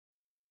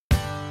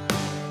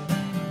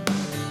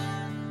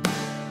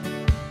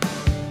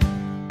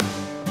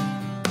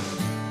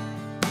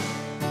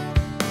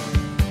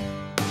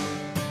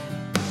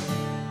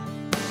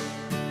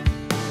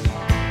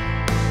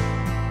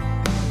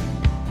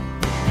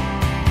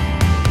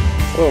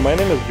Hello, my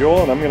name is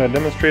Joel and I'm going to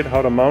demonstrate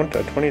how to mount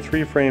a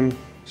 23 frame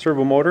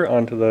servo motor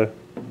onto the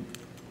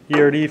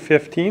ERD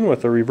 15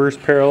 with a reverse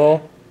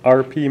parallel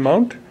RP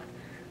mount.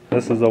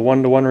 This is a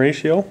 1-to-1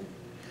 ratio.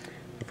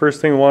 The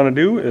first thing we want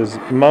to do is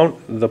mount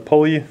the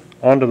pulley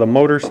onto the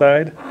motor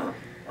side.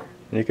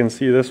 And you can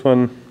see this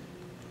one,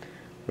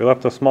 we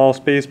left a small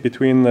space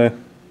between the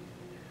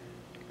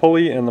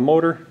pulley and the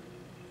motor.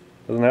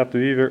 Doesn't have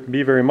to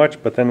be very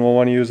much, but then we'll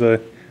want to use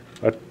a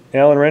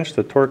Allen wrench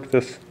to torque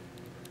this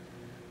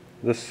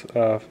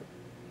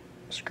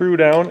screw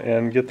down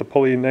and get the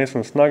pulley nice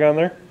and snug on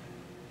there.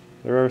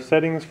 There are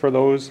settings for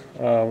those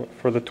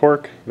for the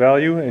torque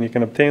value, and you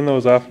can obtain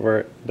those off of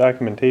our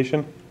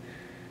documentation.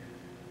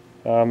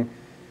 And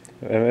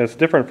it's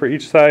different for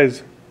each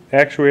size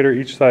actuator,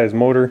 each size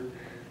motor,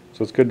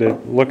 so it's good to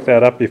look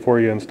that up before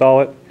you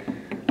install it.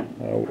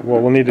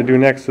 What we'll need to do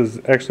next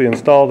is actually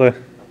install the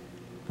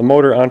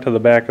motor onto the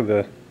back of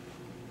the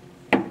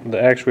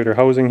actuator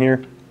housing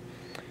here,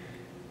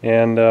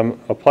 and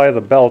apply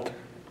the belt.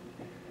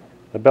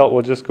 The belt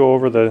will just go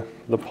over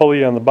the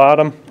pulley on the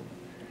bottom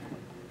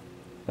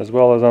as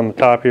well as on the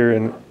top here,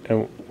 and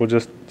we'll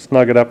just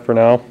snug it up for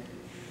now,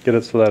 get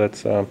it so that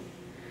it's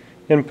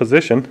in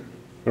position.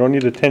 We don't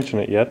need to tension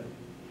it yet.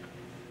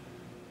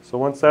 So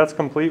once that's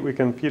complete, we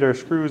can feed our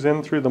screws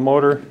in through the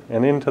motor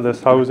and into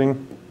this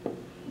housing.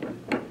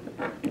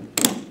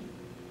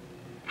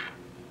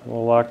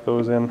 We'll lock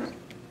those in.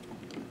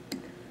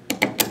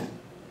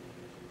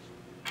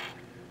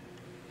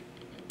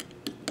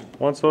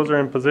 Once those are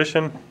in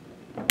position,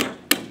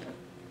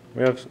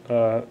 we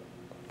have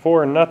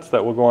 4 nuts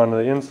that will go onto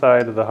the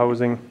inside of the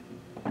housing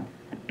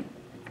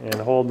and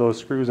hold those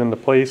screws into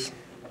place.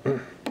 So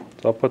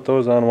I'll put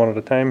those on one at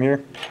a time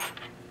here.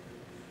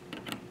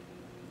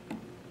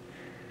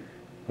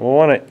 We'll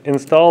want to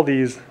install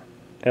these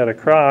at a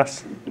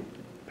cross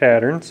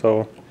pattern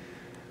so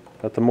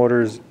that the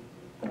motor is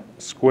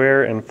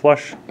square and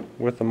flush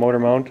with the motor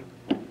mount.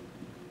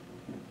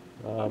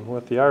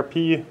 With the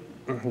RP,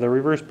 the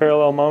reverse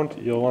parallel mount,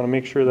 you'll want to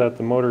make sure that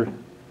the motor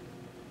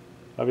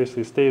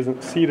obviously stays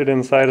seated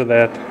inside of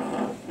that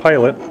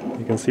pilot.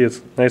 You can see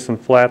it's nice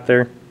and flat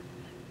there.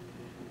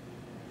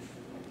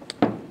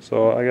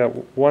 So I got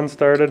one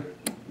started.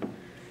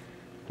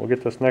 We'll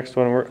get this next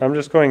one. I'm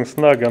just going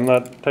snug. I'm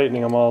not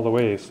tightening them all the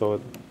way,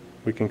 so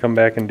we can come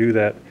back and do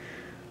that.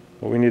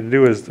 What we need to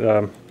do is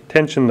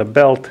tension the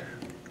belt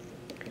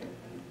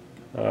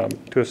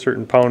to a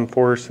certain pound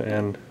force,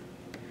 and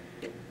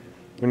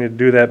we need to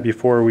do that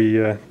before we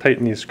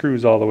tighten these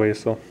screws all the way.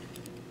 So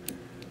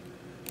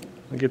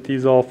I'll get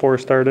these all 4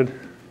 started.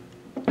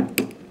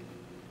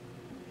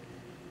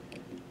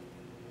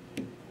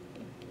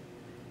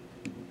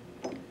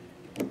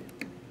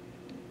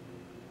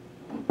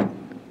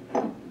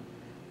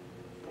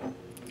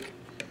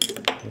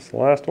 That's the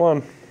last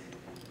one.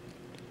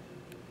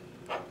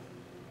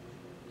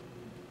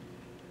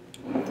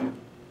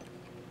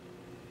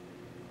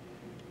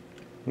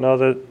 Now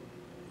the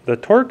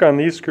torque on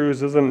these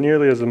screws isn't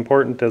nearly as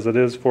important as it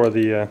is for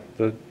the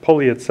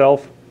pulley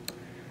itself.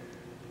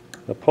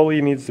 The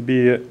pulley needs to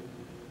be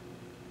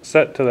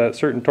set to that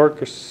certain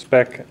torque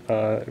spec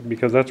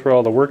because that's where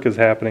all the work is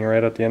happening,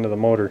 right at the end of the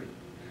motor.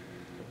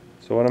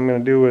 So what I'm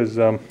going to do is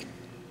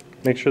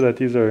make sure that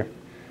these are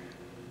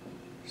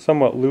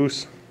somewhat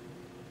loose.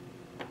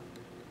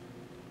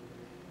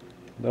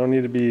 They don't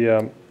need to be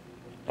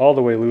all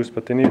the way loose,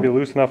 but they need to be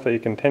loose enough that you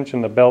can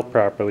tension the belt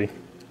properly.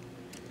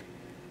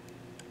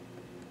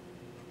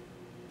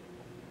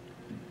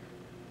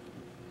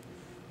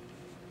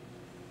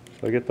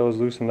 So I get those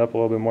loosened up a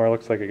little bit more.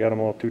 Looks like I got them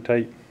a little too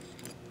tight.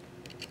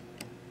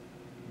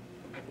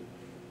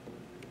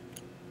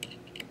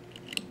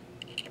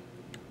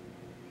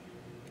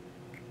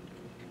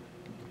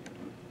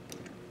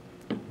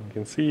 You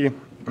can see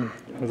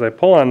as I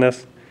pull on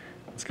this,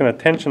 it's going to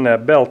tension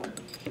that belt.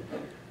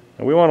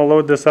 And we want to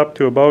load this up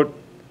to about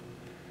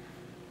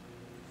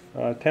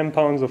 10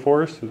 pounds of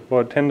force,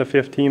 about 10 to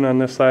 15 on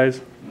this size.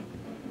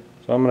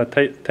 So I'm going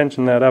to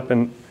tension that up,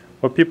 and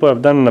what people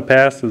have done in the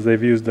past is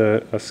they've used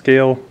a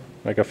scale,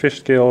 like a fish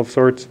scale of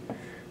sorts,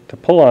 to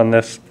pull on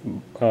this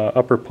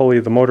upper pulley,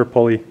 the motor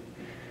pulley,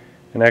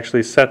 and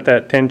actually set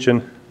that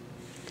tension.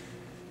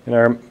 In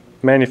our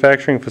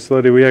manufacturing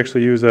facility, we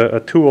actually use a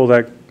tool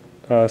that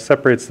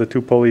separates the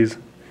 2 pulleys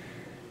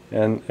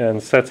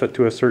and sets it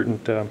to a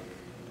certain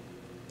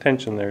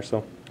tension there.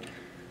 So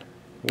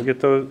we'll get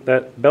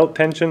that belt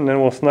tension, and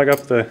then we'll snug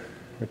up or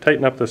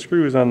tighten up the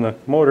screws on the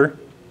motor.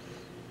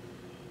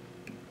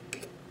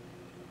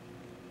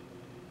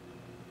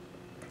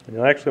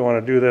 You'll actually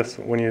want to do this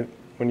when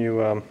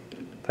you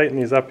tighten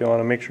these up. You want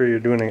to make sure you're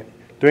doing it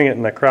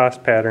in a cross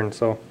pattern.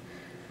 So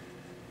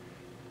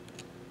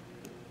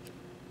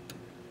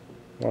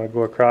you want to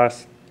go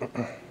across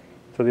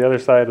to the other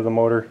side of the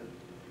motor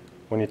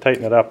when you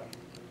tighten it up.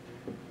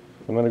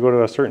 I'm going to go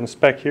to a certain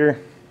spec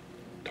here,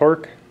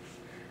 torque,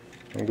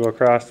 and go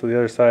across to the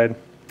other side,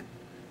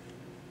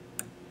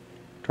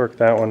 torque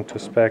that one to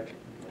spec,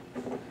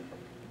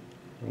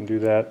 and do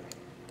that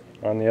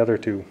on the other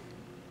 2.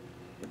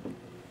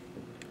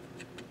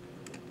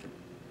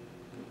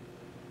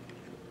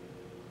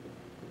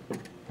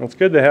 It's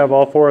good to have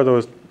all four of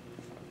those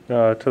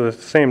to the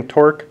same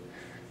torque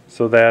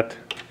so that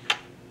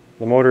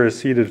the motor is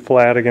seated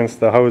flat against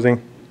the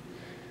housing.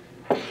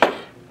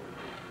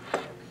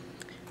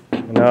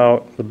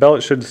 Now the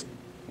belt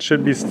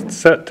should be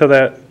set to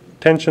that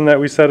tension that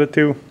we set it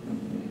to.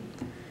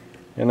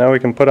 And now we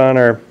can put on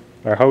our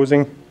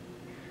housing.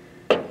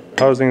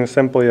 Housing is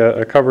simply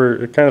a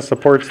cover. It kind of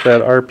supports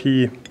that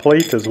RP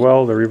plate as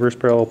well, the reverse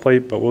parallel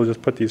plate, but we'll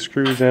just put these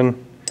screws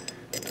in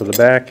to the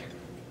back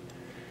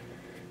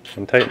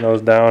and tighten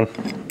those down.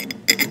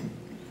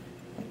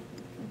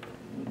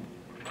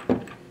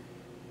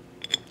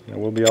 And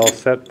we'll be all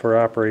set for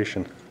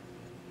operation.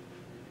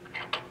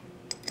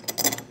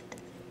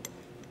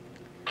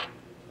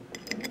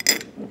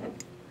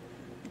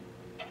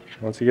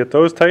 Once you get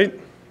those tight,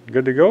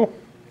 good to go.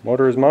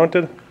 Motor is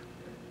mounted,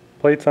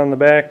 plates on the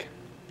back,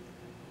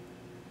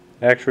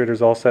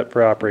 actuator's all set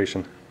for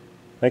operation.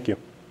 Thank you.